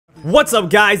What's up,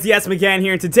 guys? Yes, McGann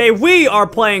here, and today we are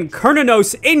playing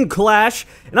Cernunnos in Clash.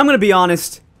 And I'm gonna be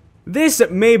honest, this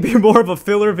may be more of a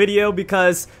filler video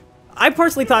because I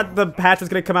personally thought the patch was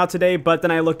gonna come out today, but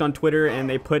then I looked on Twitter and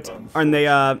they tweeted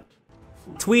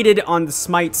on the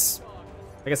Smite's,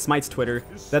 I guess Smite's Twitter,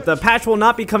 that the patch will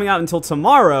not be coming out until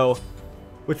tomorrow,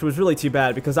 which was really too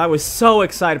bad because I was so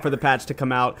excited for the patch to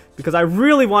come out because I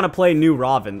really want to play new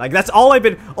Robin. Like, that's all I've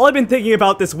been thinking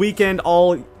about this weekend,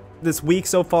 all this week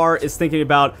so far, is thinking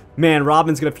about, man,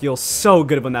 Robin's gonna feel so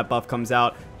good when that buff comes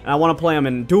out. And I want to play him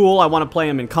in Duel, I want to play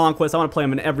him in Conquest, I want to play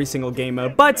him in every single game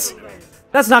mode, but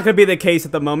that's not going to be the case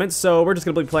at the moment, so we're just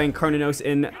going to be playing Cernunnos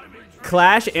in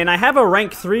Clash. And I have a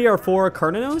rank 3 or 4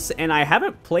 Cernunnos, and I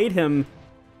haven't played him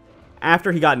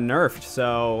after he got nerfed,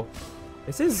 so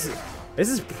this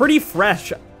is pretty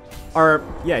fresh. Or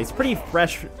yeah, he's pretty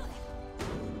fresh.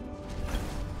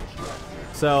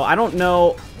 So I don't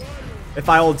know if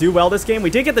I will do well this game. We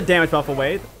did get the damage buff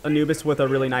away. Anubis with a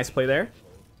really nice play there.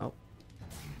 Oh,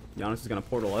 Giannis is gonna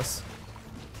portal us,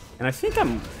 and I think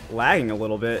I'm lagging a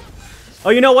little bit. Oh,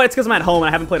 you know what? It's because I'm at home and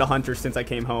I haven't played a hunter since I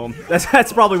came home.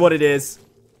 That's probably what it is.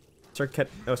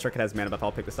 Circuit. Oh, Circuit has mana buff.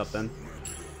 I'll pick this up then.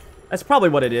 That's probably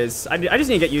what it is. I just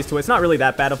need to get used to it. It's not really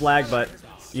that bad of lag, but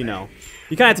you know,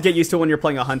 you kind of have to get used to it when you're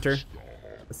playing a hunter.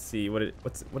 Let's see what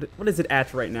is it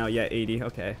at right now? Yeah, 80.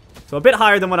 Okay, so a bit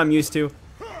higher than what I'm used to.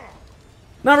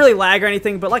 Not really lag or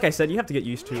anything, but like I said, you have to get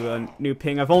used to a new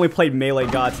ping. I've only played Melee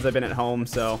God since I've been at home,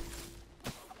 so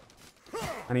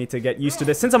I need to get used to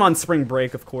this since I'm on spring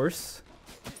break, of course.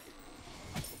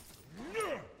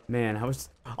 Man,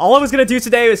 all I was gonna do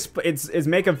today is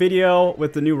make a video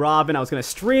with the new Robin. I was gonna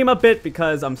stream a bit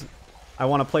because I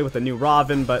want to play with the new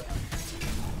Robin, but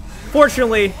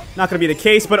fortunately, not gonna be the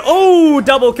case. But oh,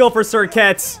 double kill for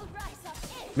Circuit.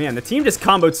 Man, the team just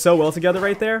comboed so well together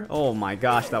right there. Oh my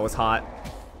gosh, that was hot.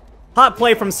 Hot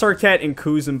play from Circuit and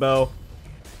Kuzumbo.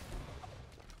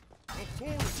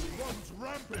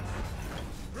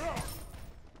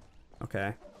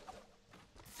 Okay.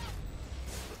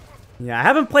 Yeah, I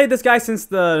haven't played this guy since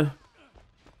the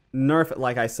nerf,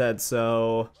 like I said,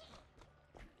 so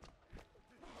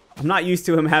I'm not used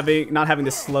to him not having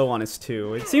this slow on his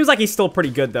 2. It seems like he's still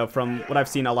pretty good though, from what I've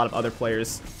seen a lot of other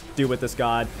players do with this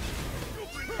god.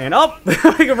 And oh,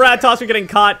 Rat Toss for getting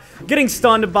caught, getting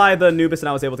stunned by the Anubis, and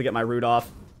I was able to get my root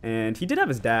off. And he did have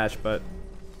his dash, but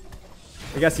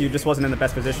I guess he just wasn't in the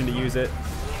best position to use it.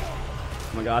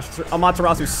 Oh my gosh,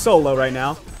 Amaterasu's so low right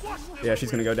now. Yeah, she's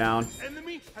gonna go down.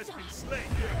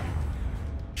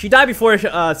 She died before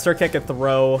Circuit could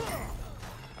throw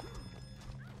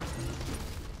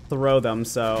them,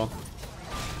 so.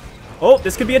 Oh,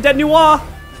 this could be a dead Nuwa!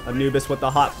 Anubis with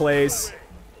the hot plays.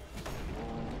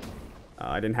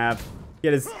 I didn't have. He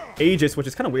had his Aegis, which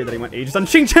is kind of weird that he went Aegis on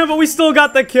Xingqian, but we still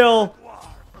got the kill.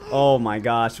 Oh my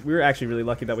gosh, we were actually really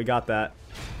lucky that we got that.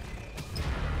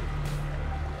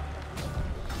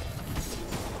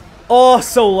 Oh,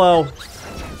 so low.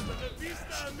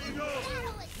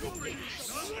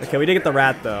 Okay, we did get the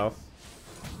rat though.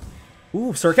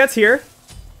 Ooh, Circuit's here.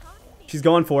 She's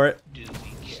going for it.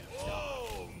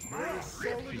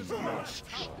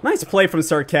 Nice play from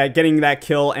Circuit, getting that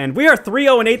kill, and we are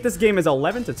 3-0-8. This game is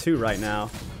 11-2 right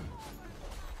now.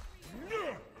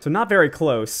 So not very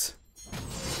close.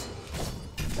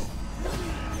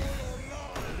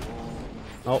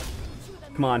 Oh,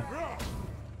 come on.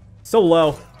 So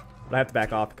low. But I have to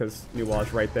back off because Nuwa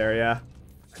is right there, yeah.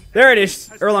 There it is.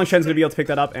 Erlang Shen's gonna be able to pick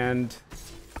that up and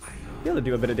be able to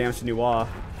do a bit of damage to Nuwa.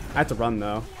 I have to run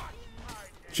though.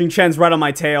 Xingqian's right on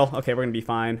my tail. Okay, we're gonna be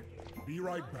fine.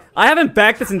 I haven't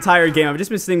backed this entire game. I've just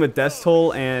been sitting with Death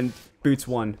Toll and Boots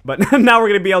 1. But now we're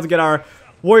going to be able to get our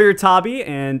Warrior Tabi.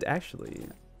 And actually,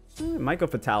 I might go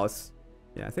Fatalis.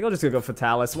 Yeah, I think I'll just go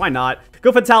Fatalis. Why not?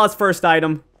 Go Fatalis first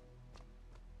item.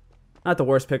 Not the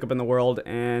worst pickup in the world.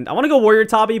 And I want to go Warrior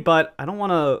Tabi, but I don't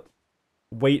want to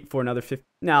wait for another 50.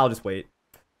 Nah, I'll just wait.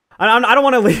 I don't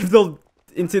want to leave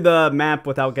into the map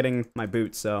without getting my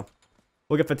boots. So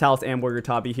we'll get Fatalis and Warrior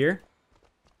Tabi here.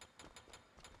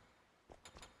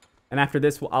 And after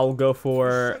this, I'll go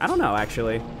for, I don't know,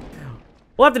 actually.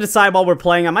 We'll have to decide while we're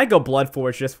playing. I might go Blood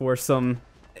Forge just for some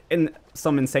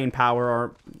insane power,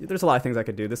 or there's a lot of things I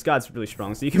could do. This god's really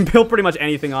strong, so you can build pretty much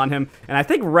anything on him. And I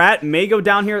think Rat may go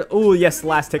down here. Oh, yes,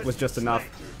 last tick was just enough.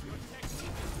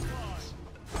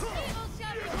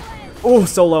 Oh,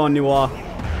 so low on Nuwa.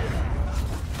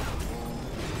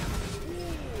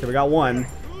 Okay, we got one.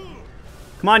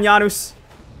 Come on, Janus.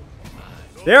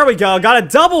 There we go. Got a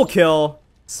double kill.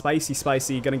 Spicy,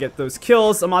 spicy. Gonna get those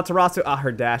kills. Amaterasu. Ah,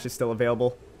 her dash is still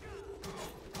available.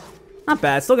 Not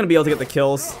bad. Still gonna be able to get the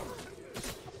kills.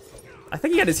 I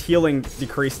think he had his healing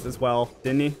decreased as well,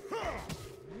 didn't he?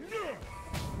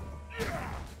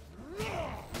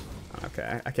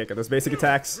 Okay, I can't get those basic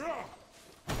attacks.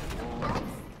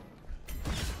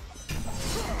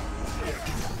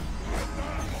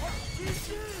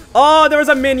 Oh, there was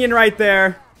a minion right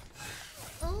there.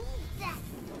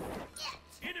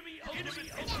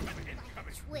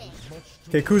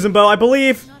 Okay, Kuzumbo, I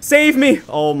believe. Save me.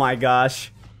 Oh my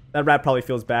gosh. That rat probably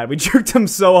feels bad. We juked him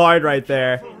so hard right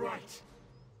there.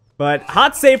 But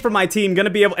hot save for my team. Gonna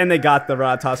be able, and they got the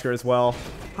Ratatosker as well.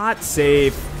 Hot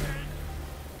save.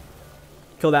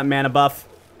 Kill that mana buff.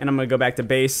 And I'm gonna go back to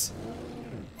base.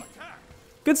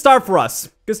 Good start for us.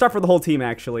 Good start for the whole team,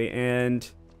 actually. And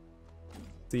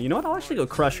so you know what? I'll actually go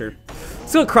Crusher.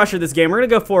 Let's go Crusher this game. We're gonna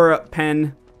go for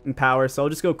Pen and Power. So I'll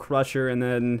just go Crusher and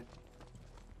then,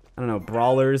 I don't know,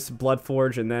 Brawlers,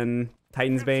 Bloodforge, and then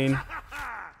Titan's Bane.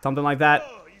 Something like that.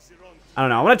 I don't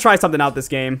know. I want to try something out this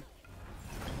game.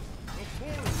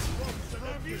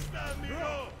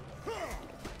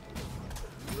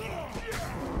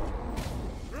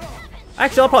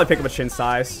 Actually, I'll probably pick up a Shin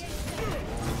Size.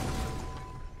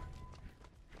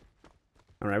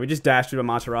 Alright, we just dashed through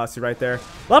Amaterasu right there.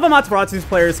 A lot of Amaterasu's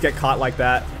players get caught like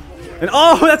that. And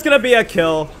oh, that's going to be a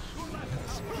kill.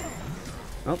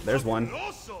 Oh, there's one.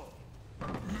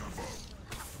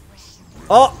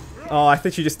 Oh! Oh, I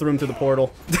think she just threw him through the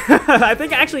portal. I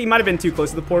think actually he might have been too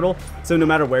close to the portal. So no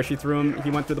matter where she threw him,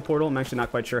 he went through the portal. I'm actually not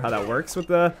quite sure how that works with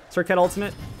the Circuit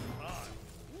ultimate.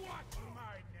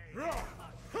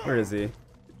 Where is he?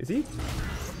 Is he?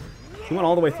 He went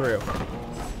all the way through.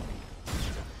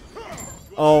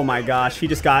 Oh my gosh, he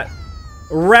just got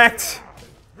wrecked.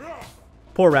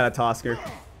 Poor Ratatosker.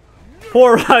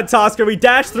 Poor Ratatosker. We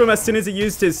dashed through him as soon as he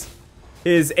used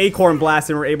his Acorn Blast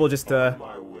and were able just to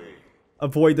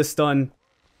avoid the stun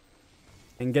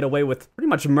and get away with pretty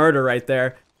much murder right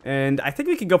there. And I think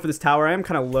we can go for this tower. I am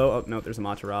kind of low. Oh, no, there's a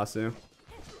Amaterasu.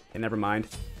 Okay, never mind.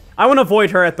 I want to avoid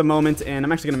her at the moment, and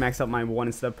I'm actually going to max out my 1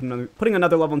 instead of putting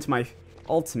another level into my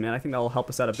ultimate. I think that will help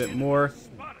us out a bit more.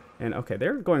 And, okay,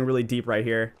 they're going really deep right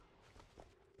here.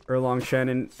 Erlong Shen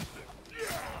and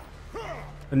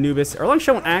Anubis. Erlong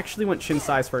Shen actually went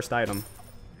Shinsai's first item.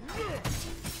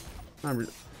 Not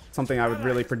something I would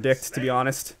really predict, to be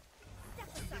honest.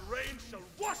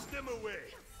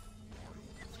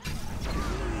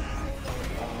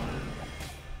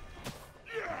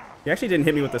 He actually didn't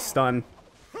hit me with the stun.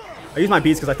 I used my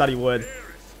beats because I thought he would.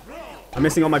 I'm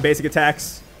missing all my basic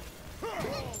attacks.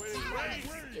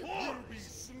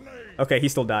 Okay, he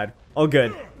still died. All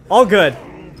good. All good.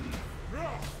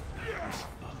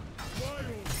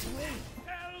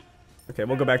 Okay,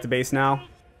 we'll go back to base now.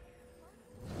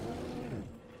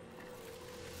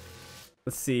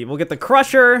 Let's see. We'll get the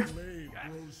Crusher.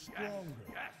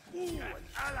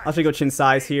 I'll actually go Chin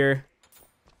Size here.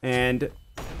 And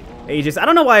Aegis. I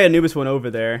don't know why Anubis went over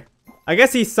there. I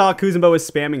guess he saw Kuzumbo was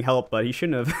spamming help, but he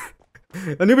shouldn't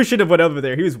have. Anubis shouldn't have went over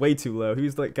there. He was way too low. He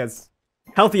was like as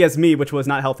healthy as me, which was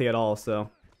not healthy at all, so.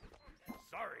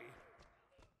 Sorry.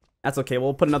 That's okay.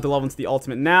 We'll put another level into the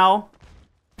ultimate now.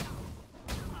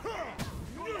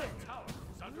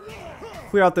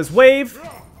 Clear out this wave.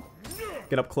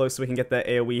 Get up close so we can get the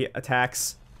AoE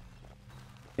attacks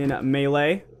in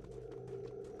melee.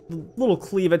 Little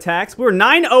cleave attacks. We were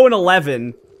 9-0 and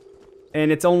 11,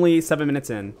 and it's only 7 minutes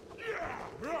in.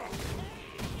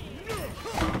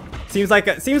 Seems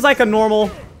like a normal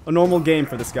game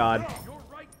for this god.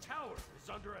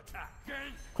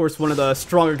 Of course, one of the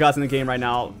stronger gods in the game right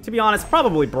now. To be honest,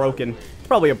 probably broken.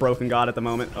 Probably a broken god at the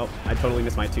moment. Oh, I totally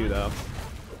missed my 2 though.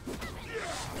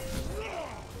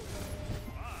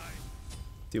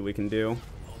 See what we can do.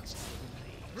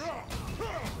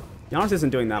 Giannis isn't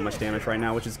doing that much damage right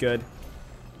now, which is good.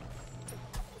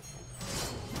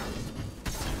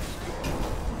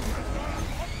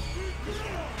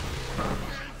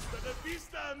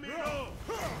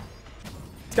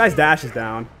 This guy's dash is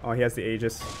down. Oh, he has the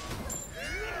Aegis.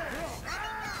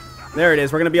 There it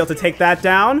is. We're going to be able to take that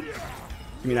down.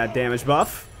 Give me that damage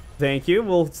buff. Thank you.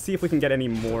 We'll see if we can get any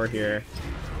more here.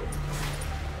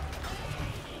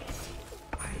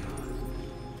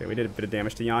 Okay, we did a bit of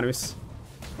damage to Janus.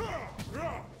 I'm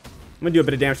going to do a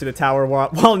bit of damage to the tower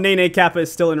while Nene Kappa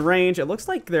is still in range. It looks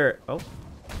like they're... Oh.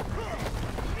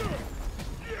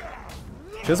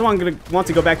 She doesn't want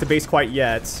to go back to base quite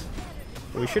yet.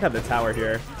 But we should have the tower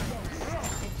here.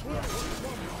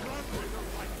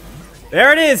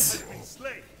 There it is!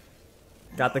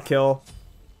 Got the kill.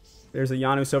 There's a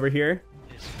Janus over here.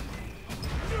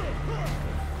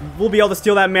 We'll be able to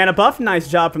steal that mana buff. Nice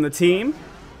job from the team.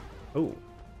 Ooh.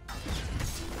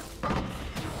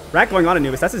 Rack going on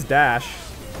Anubis. That's his dash.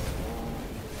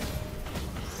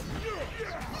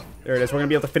 There it is. We're going to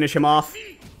be able to finish him off.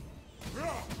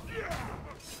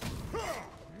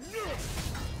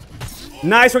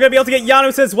 Nice. We're going to be able to get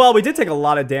Janus as well. We did take a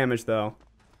lot of damage, though.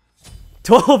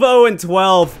 12-0 and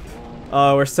 12.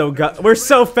 Oh, we're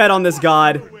so fed on this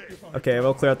god. Okay,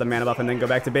 we'll clear out the mana buff and then go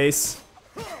back to base.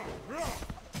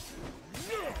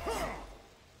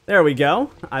 There we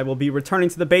go. I will be returning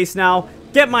to the base now.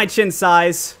 Get my chin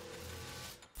size.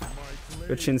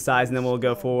 Go chin size, and then we'll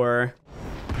go for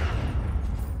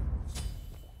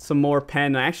some more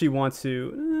pen. I actually want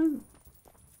to.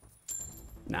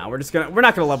 No, we're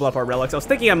not gonna level up our relics. I was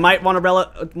thinking I might want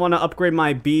to upgrade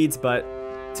my beads, but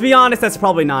to be honest, that's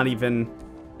probably not even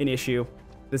an issue.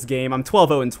 This game, I'm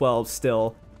 12-0 and 12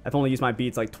 still. I've only used my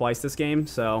beads like twice this game,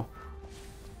 so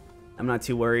I'm not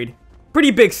too worried.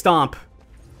 Pretty big stomp.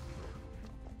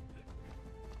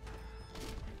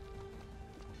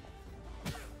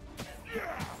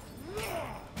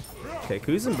 Okay,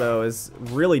 Kuzumbo is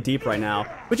really deep right now,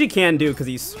 which he can do because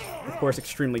he's, of course,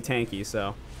 extremely tanky,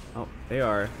 so. Oh, they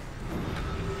are.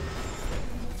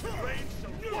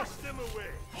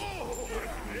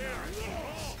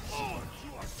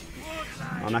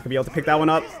 I'm not going to be able to pick that one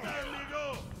up.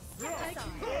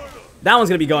 That one's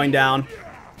going to be going down.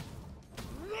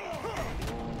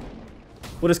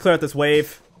 We'll just clear out this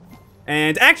wave.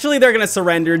 And actually, they're going to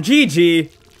surrender.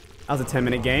 GG. That was a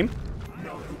 10-minute game.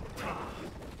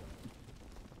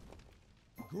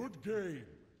 Good game.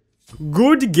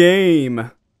 Good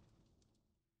game.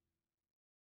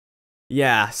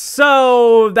 Yeah,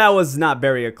 so that was not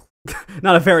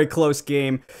a very close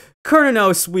game.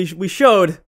 Cernunnos, we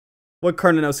showed what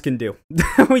Cernunnos can do.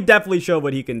 We definitely showed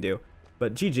what he can do.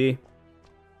 But GG.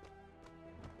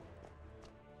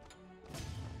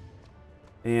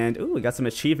 And ooh, we got some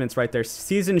achievements right there.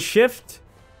 Season Shift,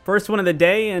 first one of the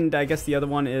day, and I guess the other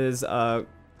one is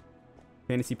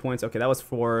fantasy points. Okay, that was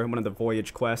for one of the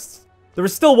voyage quests. There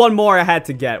was still one more I had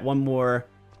to get. One more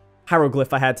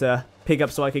hieroglyph I had to pick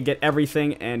up so I could get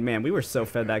everything. And man, we were so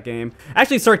fed that game.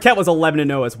 Actually, Serket was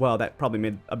 11-0 as well. That probably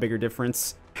made a bigger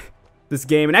difference this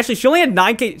game. And actually, she only had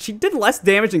 9k. She did less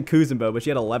damage than Kuzumbo, but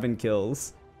she had 11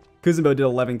 kills. Kuzumbo did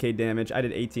 11k damage. I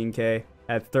did 18k.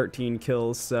 I had 13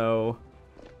 kills, so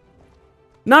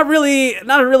not a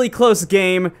really close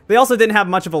game. They also didn't have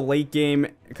much of a late game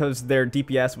because their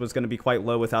DPS was going to be quite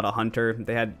low without a hunter.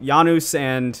 They had Janus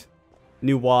and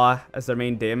Nuwa as their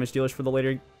main damage dealers for the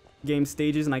later game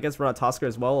stages, and I guess Ratatoskr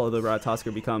as well, although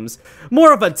Ratatoskr becomes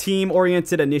more of a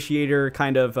team-oriented initiator,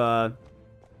 kind of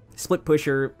split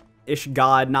pusher-ish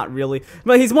god, not really.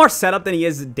 But he's more setup than he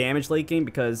is damage late game,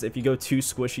 because if you go too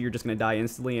squishy, you're just going to die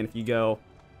instantly, and if you go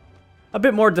a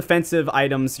bit more defensive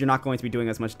items, you're not going to be doing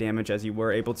as much damage as you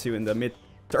were able to in the mid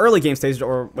to early game stages,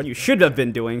 or what you should have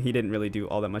been doing. He didn't really do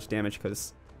all that much damage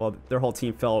because, well, their whole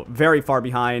team fell very far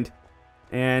behind.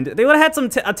 And they would have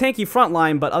had a tanky front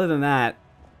line, but other than that,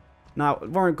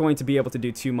 weren't going to be able to do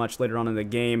too much later on in the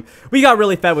game. We got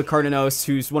really fed with Cernunnos,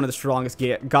 who's one of the strongest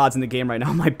gods in the game right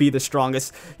now. Might be the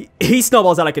strongest. He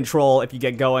snowballs out of control if you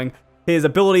get going. His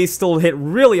abilities still hit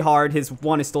really hard. His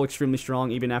 1 is still extremely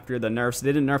strong even after the nerfs.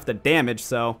 They didn't nerf the damage,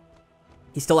 so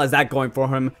he still has that going for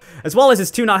him. As well as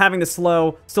his 2 not having the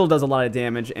slow, still does a lot of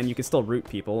damage, and you can still root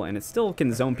people, and it still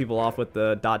can zone people off with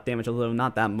the dot damage, although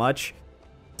not that much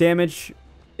damage.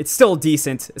 It's still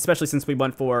decent, especially since we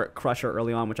went for Crusher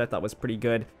early on, which I thought was pretty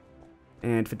good.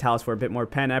 And Fatalis for a bit more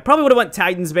pen. I probably would have went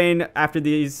Titan's Bane after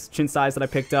these chin size that I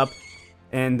picked up.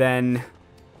 And then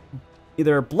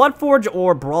either Bloodforge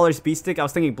or Brawler's Beast Stick. I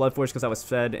was thinking Bloodforge because I was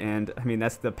fed, and I mean,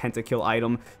 that's the pentakill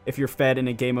item if you're fed in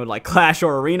a game mode like Clash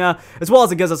or Arena. As well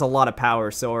as it gives us a lot of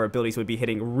power, so our abilities would be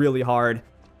hitting really hard.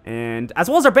 And as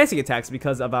well as our basic attacks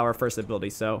because of our first ability,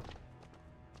 so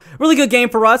really good game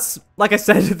for us. Like I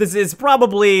said, this is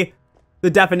probably the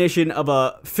definition of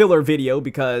a filler video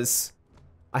because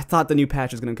I thought the new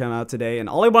patch was going to come out today, and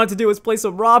all I wanted to do was play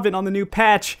some Robin on the new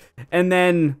patch and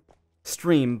then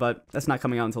stream, but that's not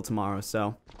coming out until tomorrow,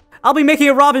 so I'll be making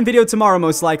a Robin video tomorrow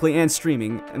most likely and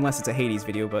streaming, unless it's a Hades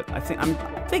video, but I'm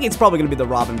thinking it's probably going to be the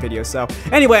Robin video, so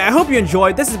anyway, I hope you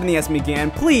enjoyed. This has been the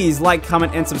SMeGan. Please like,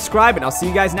 comment, and subscribe, and I'll see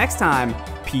you guys next time.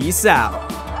 Peace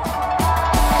out.